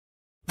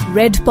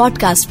Red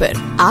podcast पर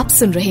आप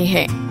सुन रहे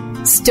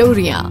हैं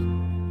स्टोरियां।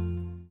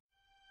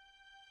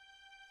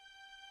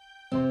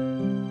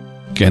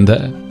 कहंदा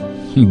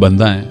है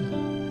बंदा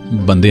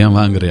है बंदियां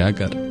वांग रहा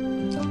कर,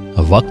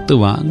 वक्त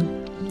वांग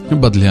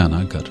बदलिया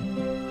ना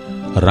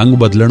कर। रंग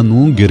बदलण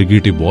नूं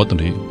गिरगिटी बहुत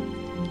ने,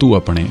 तू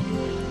अपने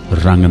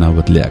रंग ना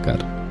बदलिया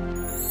कर।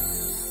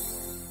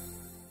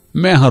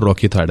 मैं हाँ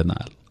रॉकी थाड़े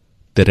नाल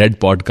ते रेड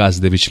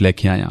पॉडकास्ट दे विच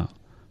लैके आया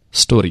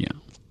स्टोरियां।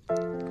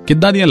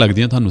 किद्दां दियां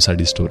लगदियां तुहानूं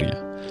साडी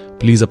स्टोरियां?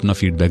 प्लीज़ अपना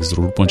फीडबैक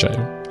जरूर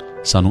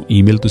पहुंचाओ। सानू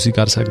ईमेल तुसीं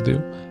कर सकते हो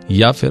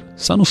या फिर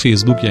सानू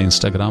फेसबुक या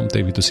इंस्टाग्राम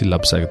ते भी तुसीं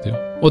लभ सकते हो,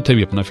 उत्थे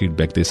भी अपना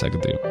फीडबैक दे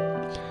सकते हो।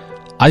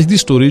 अज दी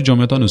स्टोरी जो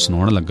मैं तुहानूं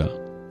सुणाउण लगा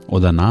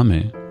उहदा नाम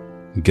है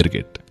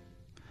गिरगिट।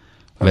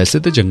 वैसे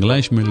तो जंगलों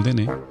च मिलते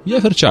हैं या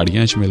फिर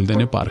झाड़ियां च मिलते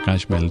हैं, पार्कों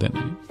च मिलते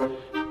हैं,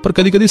 पर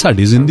कदी कदी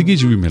साडी जिंदगी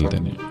च भी मिलते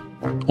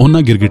हैं।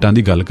 उन्हां गिरगिटां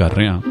दी गल कर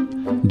रहे हैं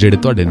जिहड़े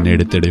तुहाडे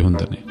नेड़े तेड़े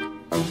हुंदे ने,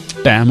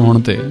 टाइम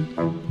आउण ते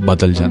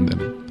बदल जाते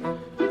हैं।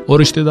 और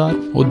रिश्तेदार,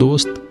 वो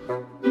दोस्त,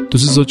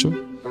 तुसीं सोचो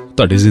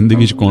तुहाडी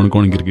जिंदगी च कौन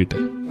कौन गिरगिट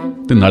है।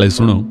 ते नाले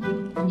सुनो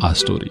आ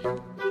स्टोरी।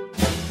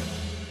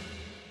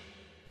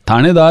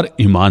 थानेदार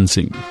ईमान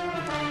सिंह,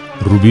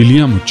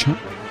 रूबीलियां मुच्छां,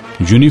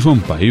 यूनीफॉर्म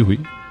पाई हुई,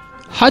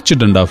 हथ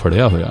डंडा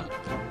फड़िया होया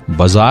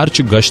बाजार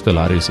च गश्त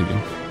ला रहे सीगे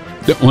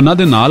ते उन्हां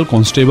दे नाल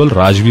कांस्टेबल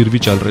राजवीर भी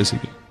चल रहे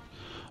सीगे।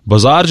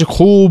 बाजार च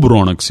खूब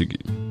रौनक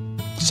सीगी,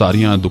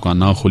 सारियां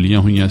दुकानां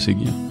खुलियां हुईयां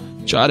सीगियां,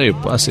 चारे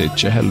पासे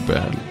चहल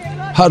पहल,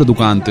 हर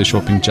दुकान ते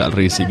शॉपिंग चल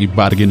रही सीगी,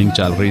 बारगेनिंग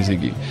चल रही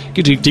सीगी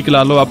कि ठीक ठीक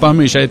ला लो आप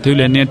हमेशा इत्थों ही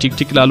लैने, ठीक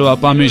ठीक ला लो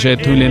आप हमेशा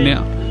इत्थों ही लेने।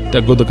 ते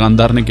अगों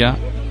दुकानदार ने कहा,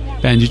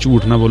 भैन जी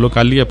झूठ ना बोलो,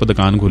 कल ही आप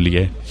दुकान खोली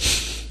है।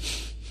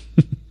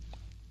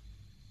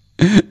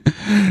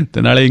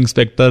 ते नाले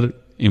इंस्पैक्टर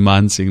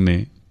ईमान सिंह ने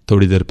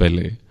थोड़ी देर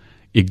पहले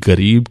एक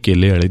गरीब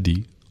केले वाले दी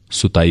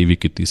सुताई भी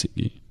की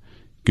सीगी,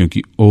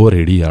 क्योंकि वो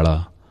रेड़ी वाला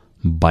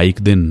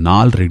बाइक दे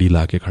नाल रेड़ी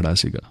ला के खड़ा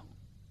सीगा।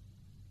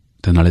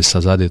 ते नाले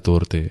सजा दे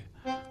तौर ते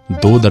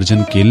 2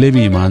 दर्जन केले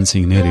भी ईमान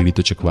सिंह ने रेड़ी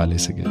तो चकवा ले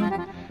सीगे,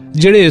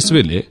 जेड़े इस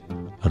वेले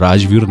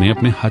राजवीर ने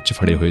अपने हाथ च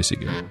फड़े हुए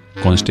सीगे,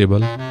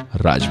 कांस्टेबल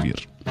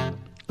राजवीर।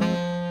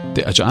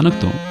 ते अचानक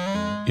तो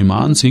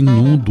ईमान सिंह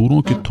नूं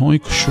दूरों कित्थों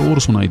एक शोर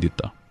सुनाई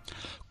दिता।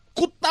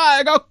 कुत्ता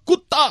आएगा,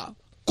 कुत्ता,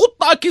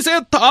 कुत्ता किसे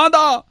थां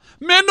दा,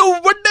 मैनू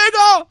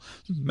वड्डेगा,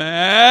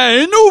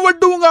 मैं इनू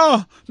वड्डूंगा,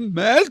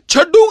 मैं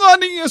छड्डूंगा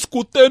नहीं इस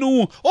कुत्ते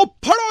नू, ओ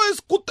फड़ो इस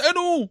कुत्ते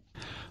नू।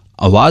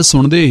 आवाज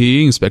सुनते ही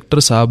इंस्पैक्टर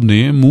साहब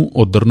ने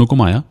मुंह उधर नूं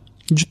घुमाया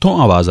जिथों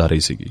आवाज आ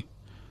रही सीगी।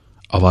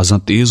 आवाज़ां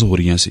तेज हो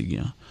रही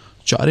सीगियां,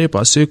 चारे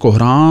पासे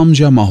कोहराम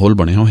जिहा माहौल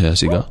बनिया होया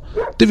सीगा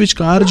ते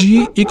विचकार जी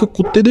एक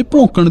कुत्ते दे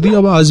भौंकण दी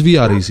आवाज भी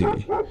आ रही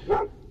सीगी।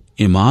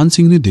 ईमान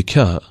सिंह ने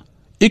देखा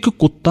एक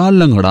कुत्ता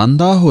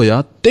लंगड़ांदा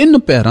होया 3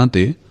 पैरां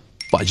ते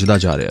भजदा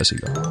जा रहा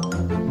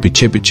सीगा।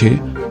 पिछे पिछे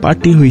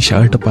पाटी हुई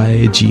शर्ट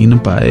पाए, जीन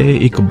पाए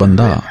एक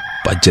बंदा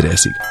भज रहा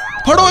सीगा।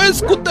 फड़ो इस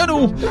कुत्ते नू,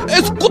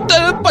 इस कुत्ते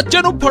दे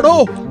बच्चे नू फड़ो,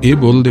 ये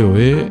बोलदे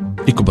होए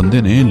एक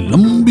बंदे ने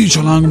लंबी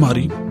छलांग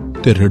मारी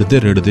ते रिड़दे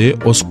रिड़दे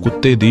उस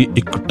कुत्ते दी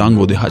एक टंग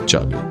ओदे हाथ च आ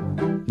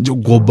गई जो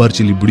गोबर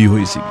च लिबड़ी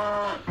हुई सी।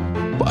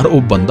 पर वो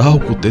बंदा वो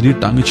कुत्ते दी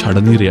टंग छड़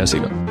नहीं रहा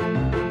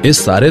सीगा।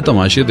 इस सारे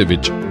तमाशे दे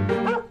विच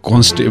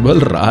कांस्टेबल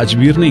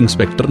राजवीर ने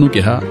इंस्पैक्टर नू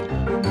कहा,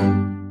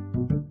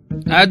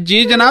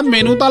 जी जनाब,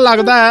 मैनू तां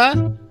लगदा है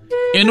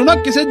इनू ना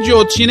किसी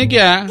ज्योतिषी ने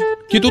कहा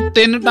कि तू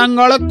 3 टंग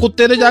वाले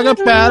कुत्ते दे जाके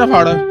पैर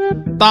फड़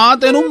तां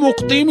तेनू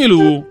मुक्ति मिलू।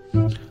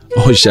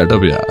 ओ शट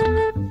अप यार।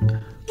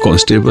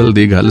 कांस्टेबल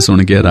दी गल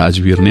सुन के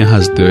राजवीर ने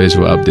हसते हुए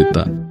जवाब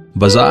दिता,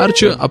 बाजार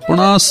च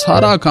अपना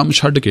सारा काम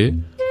छड्ड के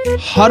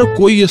हर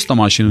कोई इस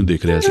तमाशे नू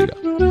देख रहा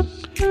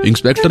सीगा।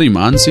 इंस्पैक्टर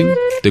ईमान सिंह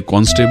ते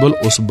कांस्टेबल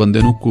उस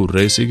बंदे नू घूर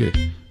रहे सीगे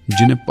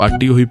जिन्हें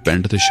पाटी हुई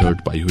पैंट ते शर्ट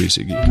पाई हुई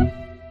सीगी।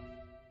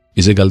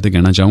 इसे गल ते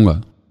कहना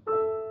चाहूंगा,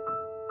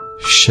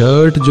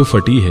 शर्ट जो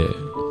फटी है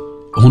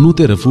ओनू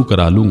ते रफू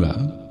करा लूंगा,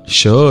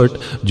 शर्ट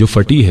जो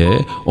फटी है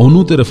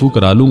ओनू ते रफू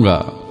करा लूंगा,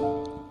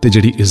 ते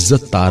जिहड़ी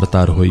इज्जत तार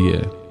तार हुई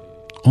है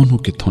ओनू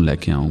कित्थों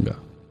लैके आऊंगा।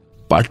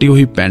 पाटी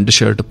हुई पैंट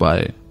शर्ट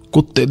पाए,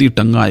 कुत्ते दी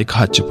टंगा एक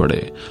हाथ च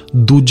पड़े,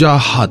 दूजा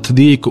हाथ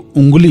दी एक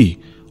उंगली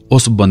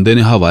उस बंदे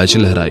ने हवा च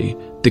लहराई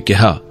ते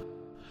कहा,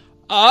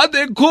 आ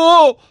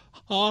देखो,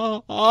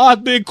 आ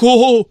देखो,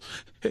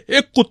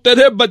 एक कुत्ते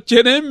दे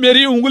बच्चे ने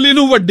मेरी उंगली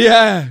नू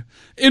वड्डिया है,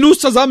 इनू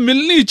सजा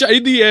मिलनी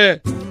चाहिदी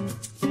है।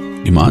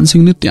 ईमान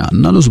सिंह ने ध्यान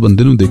नाल उस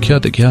बंदे नू देखिया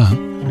ते कहा,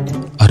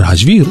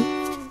 राजवीर,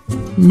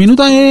 मैनू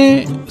तां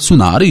ये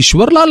सुनार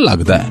ईश्वर लाल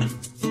लगदा है।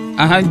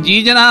 हाँ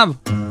जी जनाब।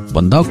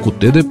 बंदा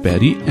कुत्ते दे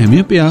पैरी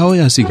एवें पिया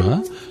होया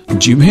सीगा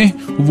जिवें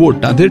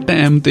वोटां दे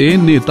टाइम ते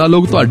नेता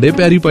लोग तुहाडे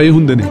पैरी पए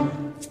हुंदे ने।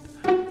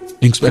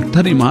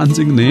 इंस्पैक्टर ईमान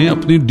सिंह ने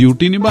अपनी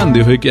ड्यूटी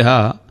निभांदे होए कहा,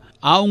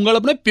 आ उंगल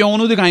अपने प्यो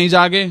नू दिखाई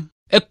जाके,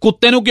 ए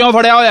कुत्ते नू क्यों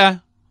फड़िया होया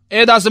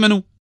ए दस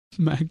मैनू।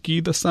 मैं की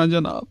दसां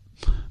जनाब,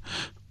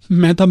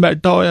 मैं तां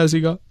बैठा होया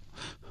सीगा,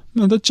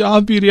 मैं तां चाह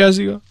पी रहा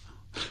सीगा,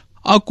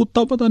 आ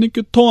कुत्ता पता नहीं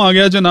कित्थों आ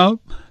गया जनाब,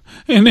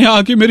 इन्हें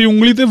आके मेरी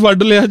उंगली ते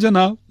वड लिया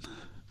जनाब।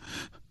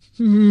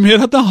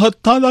 मेरा तां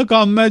हत्थां दा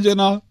काम है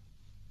जनाब,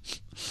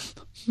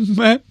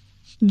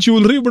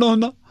 ਜੂਲਰੀ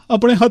ਬਣਾਉਣਾ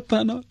ਆਪਣੇ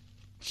ਹੱਥਾਂ ਨਾਲ।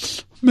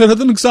 ਮੇਰਾ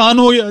ਤਾਂ ਨੁਕਸਾਨ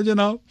ਹੋ ਗਿਆ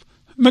ਜਨਾਬ,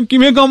 ਮੈਂ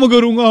ਕਿਵੇਂ ਕੰਮ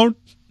ਕਰੂੰਗਾ ਹੁਣ?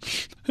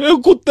 ਇਹ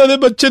ਕੁੱਤੇ ਦੇ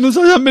ਬੱਚੇ ਨੂੰ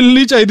ਸਜ਼ਾ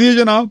ਮਿਲਣੀ ਚਾਹੀਦੀ ਹੈ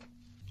ਜਨਾਬ।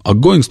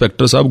 ਅੱਗੋਂ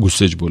ਇੰਸਪੈਕਟਰ ਸਾਹਿਬ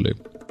ਗੁੱਸੇ 'ਚ ਬੋਲੇ,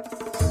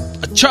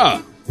 ਅੱਛਾ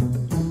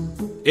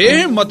ਇਹ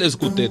ਹਿੰਮਤ ਇਸ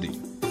ਕੁੱਤੇ ਦੀ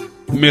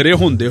ਮੇਰੇ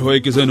ਹੁੰਦੇ ਹੋਏ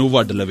ਕਿਸੇ ਨੂੰ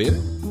ਵੱਢ ਲਵੇ?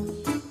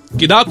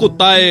 ਕਿਹਦਾ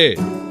ਕੁੱਤਾ ਏ?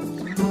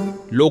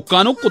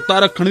 ਲੋਕਾਂ ਨੂੰ ਕੁੱਤਾ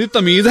ਰੱਖਣ ਦੀ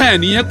ਤਮੀਜ਼ ਹੈ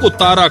ਨਹੀਂ ਹੈ,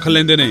 ਕੁੱਤਾ ਰੱਖ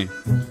ਲੈਂਦੇ ਨੇ।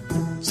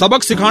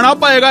 ਸਬਕ ਸਿਖਾਣਾ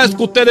ਪਏਗਾ ਇਸ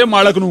ਕੁੱਤੇ ਦੇ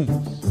ਮਾਲਕ ਨੂੰ,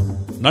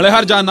 ਨਾਲੇ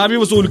ਹਰਜਾਨਾ ਵੀ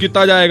ਵਸੂਲ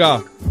ਕੀਤਾ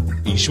ਜਾਏਗਾ।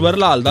 ਈਸ਼ਵਰ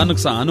ਲਾਲ ਦਾ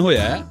ਨੁਕਸਾਨ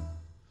ਹੋਇਆ ਹੈ,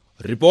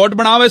 ਰਿਪੋਰਟ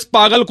ਬਣਾਓ ਇਸ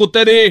ਪਾਗਲ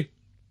ਕੁੱਤੇ ਦੀ,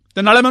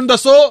 ਤੇ ਨਾਲੇ ਮੈਨੂੰ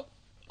ਦੱਸੋ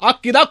ਆ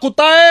ਕਿਹਦਾ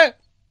ਕੁੱਤਾ ਹੈ?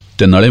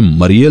 ਤੇ ਨਾਲੇ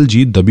ਮਰੀਅਲ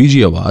ਜੀ ਦਬੀ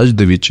ਜੀ ਆਵਾਜ਼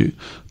ਦੇ ਵਿੱਚ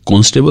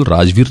ਕਾਂਸਟੇਬਲ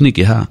ਰਾਜਵੀਰ ਨੇ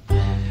ਕਿਹਾ,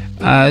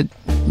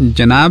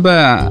 ਜਨਾਬ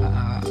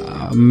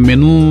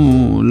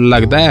ਮੈਨੂੰ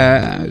ਲੱਗਦਾ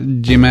ਹੈ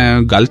ਜੇ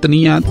ਮੈਂ ਗਲਤ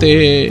ਨਹੀਂ ਆ ਤੇ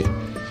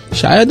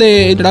ਸ਼ਾਇਦ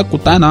ਇਹ ਜਿਹੜਾ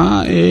ਕੁੱਤਾ ਨਾ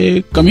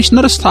ਇਹ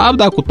ਕਮਿਸ਼ਨਰ ਸਾਹਿਬ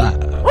ਦਾ ਕੁੱਤਾ ਹੈ।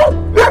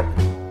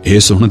 ਇਹ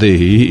ਸੁਣਦੇ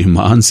ਹੀ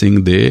ਇਮਾਨ ਸਿੰਘ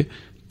ਦੇ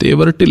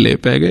ਤੇਵਰ ਢਿੱਲੇ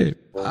ਪੈ ਗਏ।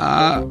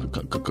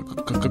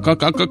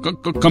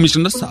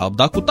 ਕਮਿਸ਼ਨਰ ਸਾਹਿਬ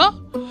ਦਾ ਕੁੱਤਾ?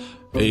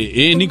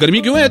 ਇਹ ਇੰਨੀ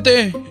ਗਰਮੀ ਕਿਉਂ ਹੈ ਤੇ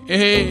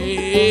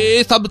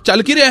ਇਹ ਸਭ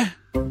ਚੱਲ ਕੀ ਰਿਹਾ?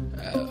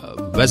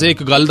 ਵੈਸੇ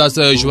ਇੱਕ ਗੱਲ ਦੱਸ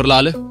ਈਸ਼ਵਰ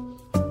ਲਾਲ,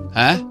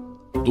 ਹੈ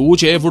ਤੂੰ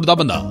 6 ਫੁੱਟ ਦਾ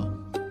ਬੰਦਾ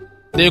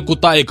ਤੇ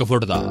ਕੁੱਤਾ 1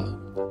 ਫੁੱਟ ਦਾ,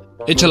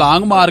 ਇਹ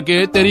ਛਲਾਂਗ ਮਾਰ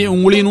ਕੇ ਤੇਰੀ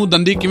ਉਂਗਲੀ ਨੂੰ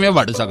ਦੰਦੀ ਕਿਵੇਂ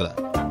ਵੱਢ ਸਕਦਾ?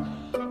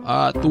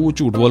 ਤੂੰ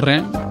ਝੂਠ ਬੋਲ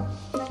ਰਿਹਾ,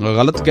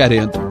 ਗਲਤ ਕਹਿ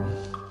ਰਿਹਾ ਤੂੰ।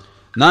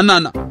 ਨਾ ਨਾ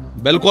ਨਾ,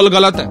 ਬਿਲਕੁਲ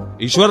ਗਲਤ ਹੈ।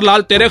 ਈਸ਼ਵਰ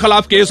ਲਾਲ ਤੇਰੇ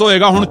ਖਿਲਾਫ ਕੇਸ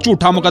ਹੋਏਗਾ ਹੁਣ।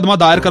 ਝੂਠਾ ਮੁਕਦਮਾ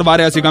ਦਾਇਰ ਕਰਵਾ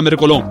ਰਿਹਾ ਸੀਗਾ ਮੇਰੇ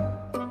ਕੋਲੋਂ।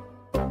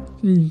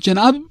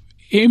 ਜਨਾਬ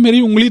ਇਹ ਮੇਰੀ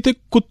ਉਂਗਲੀ ਤੇ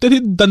ਕੁੱਤੇ ਦੀ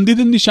ਦੰਦੀ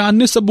ਦੇ ਨਿਸ਼ਾਨ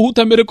ਨੇ, ਸਬੂਤ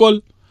ਹੈ ਮੇਰੇ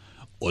ਕੋਲ।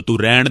 ਉਹ ਤੂੰ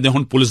ਰਹਿਣ ਦੇ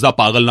ਹੁਣ, ਪੁਲਿਸ ਦਾ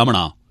ਪਾਗਲ ਨਾ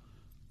ਬਣਾ।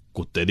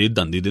 ਕੁੱਤੇ ਦੀ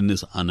ਦੰਦੀ ਦੇ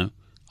ਨਿਸ਼ਾਨ,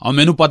 ਆ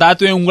ਮੈਨੂੰ ਪਤਾ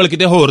ਤੂੰ ਇਹ ਉਂਗਲ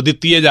ਕਿਤੇ ਹੋਰ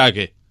ਦਿੱਤੀ ਹੈ ਜਾ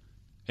ਕੇ।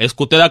 ਇਸ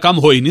ਕੁੱਤੇ ਦਾ ਕੰਮ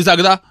ਹੋ ਹੀ ਨਹੀਂ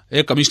ਸਕਦਾ,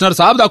 ਇਹ ਕਮਿਸ਼ਨਰ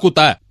ਸਾਹਿਬ ਦਾ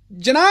ਕੁੱਤਾ ਹੈ।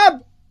 ਜਨਾਬ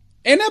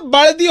ਇਹਨੇ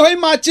ਬਲਦੀ ਹੋਈ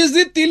ਮਾਚਿਸ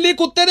ਦੀ ਤੀਲੀ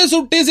ਕੁੱਤੇ ਦੇ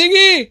ਸੁੱਟੀ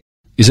ਸੀਗੀ।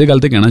 ਇਸੇ ਗੱਲ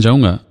ਤੇ ਕਹਿਣਾ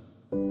ਚਾਹੂੰਗਾ,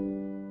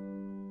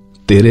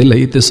 ਤੇਰੇ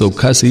ਲਈ ਤੇ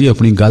ਸੌਖਾ ਸੀ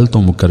ਆਪਣੀ ਗੱਲ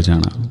ਤੋਂ ਮੁੱਕਰ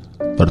ਜਾਣਾ,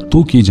 ਪਰ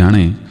ਤੂੰ ਕੀ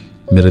ਜਾਣੇ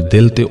ਮੇਰੇ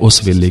ਦਿਲ ਤੇ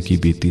ਉਸ ਵੇਲੇ ਕੀ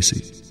ਬੀਤੀ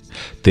ਸੀ।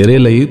 ਤੇਰੇ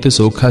ਲਈ ਤੇ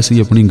ਸੌਖਾ ਸੀ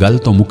ਆਪਣੀ ਗੱਲ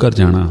ਤੋਂ ਮੁੱਕਰ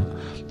ਜਾਣਾ,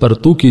 ਪਰ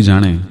ਤੂੰ ਕੀ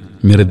ਜਾਣੇ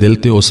ਮੇਰੇ ਦਿਲ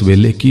ਤੇ ਉਸ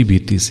ਵੇਲੇ ਕੀ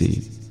ਬੀਤੀ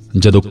ਸੀ,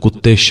 ਜਦੋਂ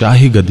ਕੁੱਤੇ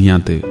ਸ਼ਾਹੀ ਗੱਦੀਆਂ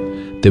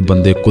ਤੇ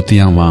ਬੰਦੇ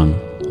ਕੁੱਤਿਆਂ ਵਾਂਗ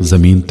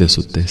ਜ਼ਮੀਨ ਤੇ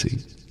ਸੁੱਤੇ ਸੀ।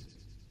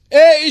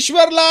 ਇਹ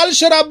ਈਸ਼ਵਰ ਲਾਲ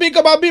ਸ਼ਰਾਬੀ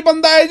ਕਬਾਬੀ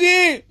ਬੰਦਾ ਹੈ ਜੀ,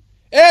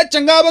 ਇਹ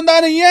ਚੰਗਾ ਬੰਦਾ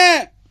ਨਹੀਂ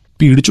ਹੈ।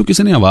 ਭੀੜ ਚੋਂ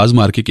ਕਿਸੇ ਨੇ ਆਵਾਜ਼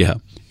ਮਾਰ ਕੇ ਕਿਹਾ।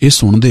 ਇਹ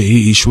ਸੁਣਦੇ ਹੀ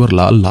ਈਸ਼ਵਰ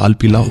ਲਾਲ ਲਾਲ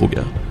ਪੀਲਾ ਹੋ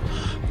ਗਿਆ।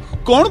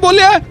 ਕੌਣ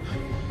ਬੋਲਿਆ?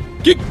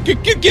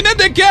 ਕਿਨੇ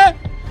ਦੇਖਿਆ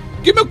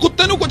ਕਿ ਮੈਂ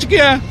ਕੁੱਤੇ ਨੂੰ ਕੁਝ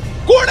ਕਿਹਾ?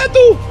 ਕੌਣ ਹੈ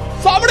ਤੂੰ?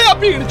 ਸਾਹਮਣੇ ਆ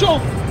ਭੀੜ ਚੋਂ।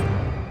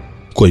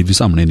 ਕੋਈ ਵੀ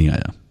ਸਾਹਮਣੇ ਨਹੀਂ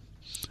ਆਇਆ।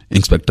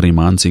 ਇੰਸਪੈਕਟਰ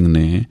ਇਮਾਨ ਸਿੰਘ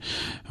ਨੇ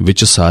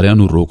ਵਿੱਚ ਸਾਰਿਆਂ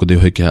ਨੂੰ ਰੋਕਦੇ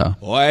ਹੋਏ ਕਿਹਾ,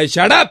 ਓਏ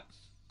shut up,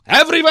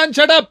 everyone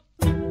shut up.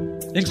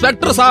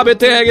 Inspector ਸਾਹਿਬ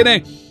ਇੱਥੇ ਹੈਗੇ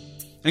ਨੇ।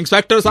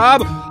 ਇੰਸਪੈਕਟਰ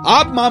ਸਾਹਿਬ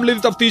ਆਪ ਮਾਮਲੇ ਦੀ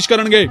ਤਫਤੀਸ਼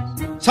ਕਰਨਗੇ,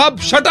 ਸਭ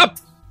ਸ਼ਟ ਅਪ।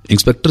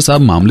 ਇੰਸਪੈਕਟਰ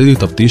ਸਾਹਿਬ ਮਾਮਲੇ ਦੀ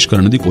ਤਫਤੀਸ਼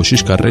ਕਰਨ ਦੀ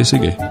ਕੋਸ਼ਿਸ਼ ਕਰ ਰਹੇ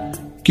ਸੀਗੇ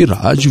ਕਿ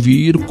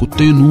ਰਾਜਵੀਰ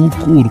ਕੁੱਤੇ ਨੂੰ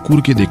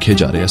ਘੂਰ-ਘੂਰ ਕੇ ਦੇਖਿਆ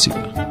ਜਾ ਰਿਹਾ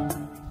ਸੀਗਾ।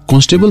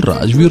 ਕਾਂਸਟੇਬਲ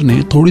ਰਾਜਵੀਰ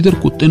ਨੇ ਥੋੜੀ ਦੇਰ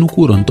ਕੁੱਤੇ ਨੂੰ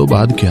ਘੂਰਨ ਤੋਂ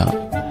ਬਾਅਦ ਕਿਹਾ,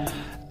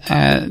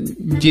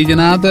 ਜੀ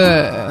ਜਨਾਬ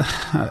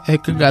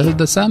ਇੱਕ ਗੱਲ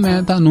ਦੱਸਾਂ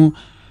ਮੈਂ ਤੁਹਾਨੂੰ,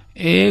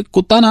 ਇਹ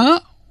ਕੁੱਤਾ ਨਾ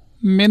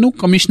ਮੈਨੂੰ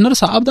ਕਮਿਸ਼ਨਰ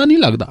ਸਾਹਿਬ ਦਾ ਨਹੀਂ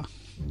ਲੱਗਦਾ।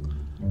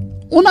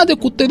 ਉਹਨਾਂ ਦੇ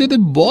ਕੁੱਤੇ ਦੇ ਤੇ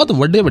ਬਹੁਤ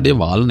ਵੱਡੇ ਵੱਡੇ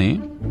ਵਾਲ ਨੇ,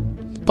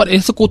 ਪਰ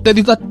ਇਸ ਕੁੱਤੇ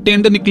ਦੀ ਤਾਂ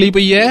ਟਿੰਡ ਨਿਕਲੀ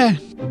ਪਈ ਹੈ।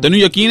 ਤੈਨੂੰ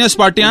ਯਕੀਨ ਹੈ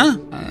ਸਪਾਟਿਆਂ?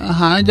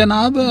 ਹਾਂ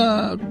ਜਨਾਬ,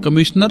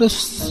 ਕਮਿਸ਼ਨਰ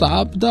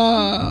ਸਾਹਿਬ ਦਾ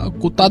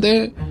ਕੁੱਤਾ ਤੇ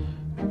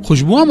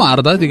ਖੁਸ਼ਬੂਆਂ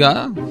ਮਾਰਦਾ ਸੀਗਾ,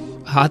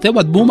 ਹਾਥੇ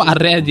ਬਦਬੂ ਮਾਰ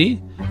ਰਿਹਾ ਜੀ,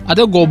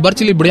 ਅਤੇ ਗੋਬਰ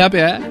ਚ ਲਿਬੜਿਆ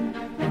ਪਿਆ।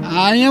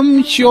 ਆਈ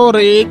ਐਮ ਸ਼ੋਰ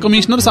ਇਹ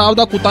ਕਮਿਸ਼ਨਰ ਸਾਹਿਬ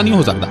ਦਾ ਕੁੱਤਾ ਨਹੀਂ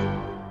ਹੋ ਸਕਦਾ।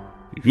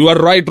 You are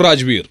right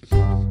Rajveer,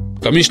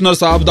 commissioner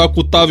ਸਾਹਿਬ ਦਾ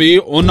ਕੁੱਤਾ ਵੀ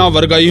ਉਹਨਾਂ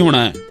ਵਰਗਾ ਹੀ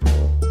ਹੋਣਾ ਹੈ।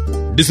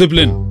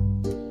 ਡਿਸਿਪਲਿਨ।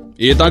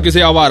 ਇਹ ਤਾਂ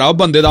ਕਿਸੇ ਆਵਾਰਾ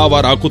ਬੰਦੇ ਦਾ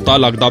ਆਵਾਰਾ ਕੁੱਤਾ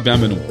ਲੱਗਦਾ ਪਿਆ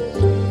ਮੈਨੂੰ।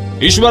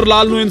 ਈਸ਼ਵਰ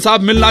ਲਾਲ ਨੂੰ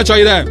ਇਨਸਾਫ ਮਿਲਣਾ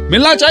ਚਾਹੀਦਾ ਹੈ।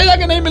 ਮਿਲਣਾ ਚਾਹੀਦਾ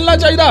ਕਿ ਨਹੀਂ ਮਿਲਣਾ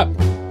ਚਾਹੀਦਾ?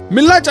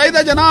 ਮਿਲਣਾ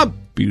ਚਾਹੀਦਾ ਜਨਾਬ।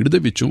 ਭੀੜ ਦੇ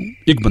ਵਿੱਚੋਂ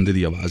ਇੱਕ ਬੰਦੇ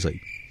ਦੀ ਆਵਾਜ਼ ਆਈ।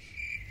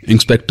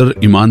 ਇੰਸਪੈਕਟਰ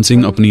ਇਮਾਨ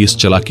ਸਿੰਘ ਆਪਣੀ ਇਸ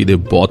ਚਲਾਕੀ ਦੇ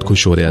ਬਹੁਤ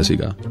ਖੁਸ਼ ਹੋ ਰਿਹਾ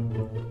ਸੀਗਾ।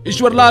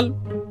 ਈਸ਼ਵਰ ਲਾਲ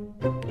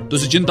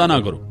ਤੁਸੀਂ ਚਿੰਤਾ ਨਾ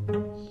ਕਰੋ,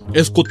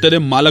 ਇਸ ਕੁੱਤੇ ਦੇ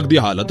ਮਾਲਕ ਦੀ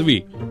ਹਾਲਤ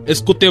ਵੀ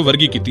ਇਸ ਕੁੱਤੇ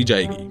ਵਰਗੀ ਕੀਤੀ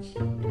ਜਾਏਗੀ।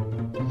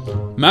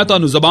 ਮੈਂ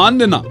ਤੁਹਾਨੂੰ ਜ਼ਬਾਨ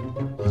ਦੇਣਾ,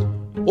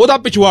 ਉਹਦਾ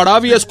ਪਿਛਵਾੜਾ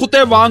ਵੀ ਇਸ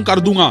ਕੁੱਤੇ ਵਾਂਗ ਕਰ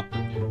ਦੂੰਗਾ।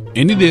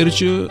 ਇੰਨੀ ਦੇਰ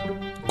ਚ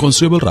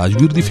ਕਾਂਸਟੇਬਲ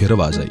ਰਾਜਵੀਰ ਦੀ ਫੇਰ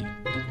ਆਵਾਜ਼ ਆਈ।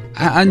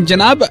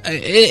 ਜਨਾਬ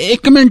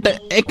ਇੱਕ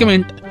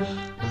minute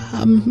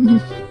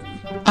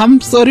Aam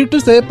sorry to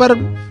say, ਪਰ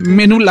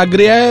ਮੈਨੂੰ ਲੱਗ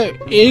ਰਿਹਾ ਹੈ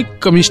ਇਹ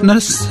ਕਮਿਸ਼ਨਰ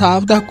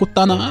ਸਾਹਿਬ ਦਾ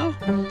ਕੁੱਤਾ ਨਾ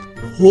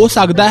ਹੋ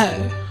ਸਕਦਾ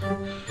ਹੈ,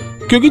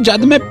 ਕਿਉਂਕਿ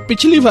ਜਦ ਮੈਂ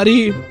ਪਿਛਲੀ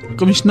ਵਾਰੀ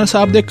ਕਮਿਸ਼ਨਰ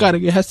ਸਾਹਿਬ ਦੇ ਘਰ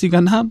ਗਿਆ ਸੀਗਾ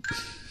ਨਾ,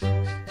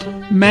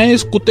 ਮੈਂ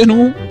ਇਸ ਕੁੱਤੇ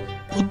ਨੂੰ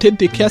ਉੱਥੇ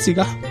ਦੇਖਿਆ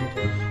ਸੀਗਾ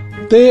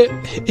ਤੇ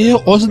ਇਹ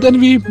ਉਸ ਦਿਨ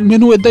ਵੀ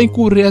ਮੈਨੂੰ ਏਦਾਂ ਹੀ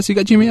ਘੂਰ ਰਿਹਾ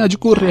ਸੀਗਾ ਜਿਵੇਂ ਅੱਜ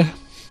ਘੂਰ ਰਿਹਾ।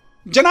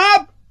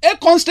 ਜਨਾਬ ਇਹ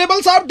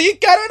ਕਾਂਸਟੇਬਲ ਸਾਹਿਬ ਠੀਕ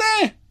ਕਹਿ ਰਹੇ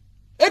ਨੇ,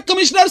 ਇਹ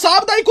ਕਮਿਸ਼ਨਰ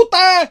ਸਾਹਿਬ ਦਾ ਹੀ ਕੁੱਤਾ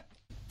ਹੈ।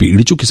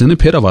 ਭੀੜ ਚੋਂ ਕਿਸੇ ਨੇ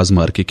ਫਿਰ ਆਵਾਜ਼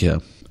ਮਾਰ ਕੇ ਕਿਹਾ,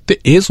 ਤੇ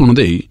ਇਹ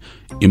ਸੁਣਦੇ ਹੀ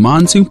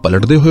ਇਮਾਨ ਸਿੰਘ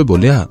ਪਲਟਦੇ ਹੋਏ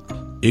ਬੋਲਿਆ,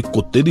 ਇਹ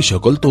ਕੁੱਤੇ ਦੀ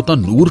ਸ਼ਕਲ ਤੋਂ ਤਾਂ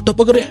ਨੂਰ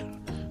ਟਪਕ ਰਿਹਾ।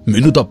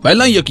 ਮੈਨੂੰ ਤਾਂ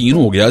ਪਹਿਲਾਂ ਹੀ ਯਕੀਨ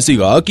ਹੋ ਗਿਆ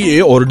ਸੀਗਾ ਕਿ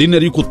ਇਹ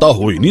ਆਰਡੀਨਰੀ ਕੁੱਤਾ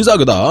ਹੋ ਹੀ ਨਹੀਂ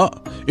ਸਕਦਾ,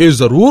 ਇਹ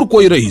ਜ਼ਰੂਰ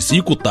ਕੋਈ ਰਹੀਸੀ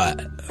ਕੁੱਤਾ ਹੈ।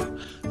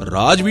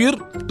 ਰਾਜਵੀਰ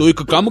ਤੂੰ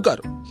ਇੱਕ ਕੰਮ ਕਰ,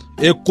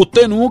 ਇਹ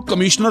ਕੁੱਤੇ ਨੂੰ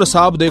ਕਮਿਸ਼ਨਰ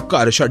ਸਾਹਿਬ ਦੇ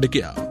ਘਰ ਛੱਡ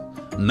ਕੇ ਆ,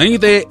 ਨਹੀਂ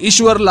ਤੇ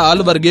ਈਸ਼ਵਰ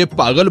ਲਾਲ ਵਰਗੇ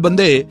ਪਾਗਲ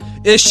ਬੰਦੇ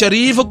ਇਸ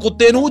ਸ਼ਰੀਫ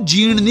ਕੁੱਤੇ ਨੂੰ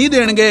ਜੀਣ ਨਹੀਂ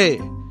ਦੇਣਗੇ।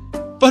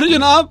 ਪਰ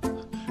ਜਨਾਬ,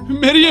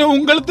 ਮੇਰੀ ਇਹ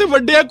ਉਂਗਲ ਤੇ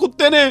ਵੱਡਿਆ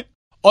ਕੁੱਤੇ ਨੇ।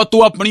 ਔਰ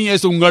ਤੂੰ ਆਪਣੀ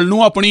ਇਸ ਉਂਗਲ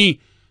ਨੂੰ ਆਪਣੀ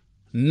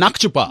ਨੱਕ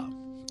ਚ ਪਾ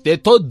ਤੇ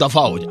ਇੱਥੋਂ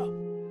ਦਫਾ ਹੋ ਜਾ।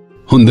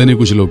 ਹੁੰਦੇ ਨੇ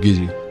ਕੁਝ ਲੋਕੀ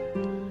ਜੀ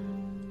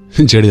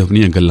ਜਿਹੜੇ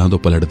ਆਪਣੀਆਂ ਗੱਲਾਂ ਤੋਂ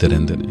ਪਲਟਦੇ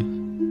ਰਹਿੰਦੇ ਨੇ।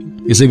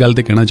 ਇਸੇ ਗੱਲ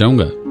ਤੇ ਕਹਿਣਾ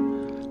ਚਾਹੂੰਗਾ,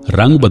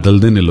 ਰੰਗ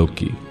ਬਦਲਦੇ ਨੇ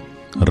ਲੋਕੀ,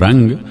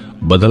 ਰੰਗ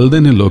ਬਦਲਦੇ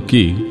ਨੇ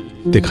ਲੋਕੀ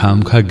ਤੇ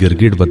ਖਾਮਖਾ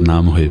ਗਿਰਗਿਟ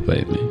ਬਦਨਾਮ ਹੋਏ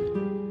ਪਏ ਨੇ।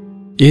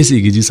 ਇਹ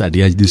ਸੀਗੀ ਜੀ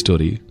ਸਾਡੀ ਅੱਜ ਦੀ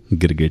ਸਟੋਰੀ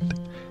ਗਿਰਗਿਟ।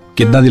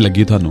 ਕਿੱਦਾਂ ਦੀ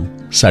ਲੱਗੀ ਤੁਹਾਨੂੰ?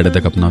 ਸਾਡੇ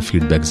ਤੱਕ ਆਪਣਾ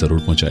ਫੀਡਬੈਕ ਜ਼ਰੂਰ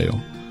ਪਹੁੰਚਾਇਓ।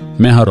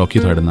 ਮੈਂ ਹਾਂ ਰੌਕੀ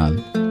ਤੁਹਾਡੇ ਨਾਲ,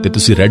 ਤੇ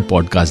ਤੁਸੀਂ ਰੈਡ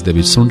ਪੋਡਕਾਸਟ ਦੇ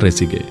ਵਿੱਚ ਸੁਣ ਰਹੇ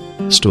ਸੀਗੇ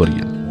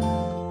ਸਟੋਰੀਆਂ।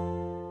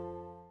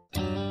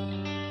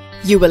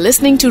 You were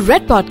listening to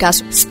Red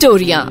Podcast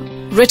Storiyan,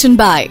 written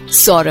by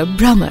Saurabh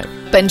Brahmer,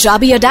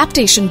 Punjabi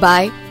adaptation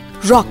by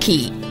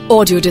Rocky,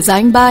 audio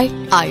design by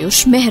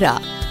Ayush Mehra,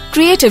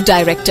 creative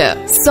director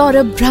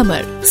Saurabh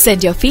Brahmer.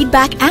 Send your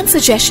feedback and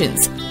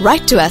suggestions.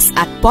 Write to us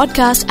at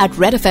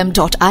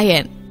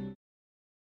podcast@redfm.in.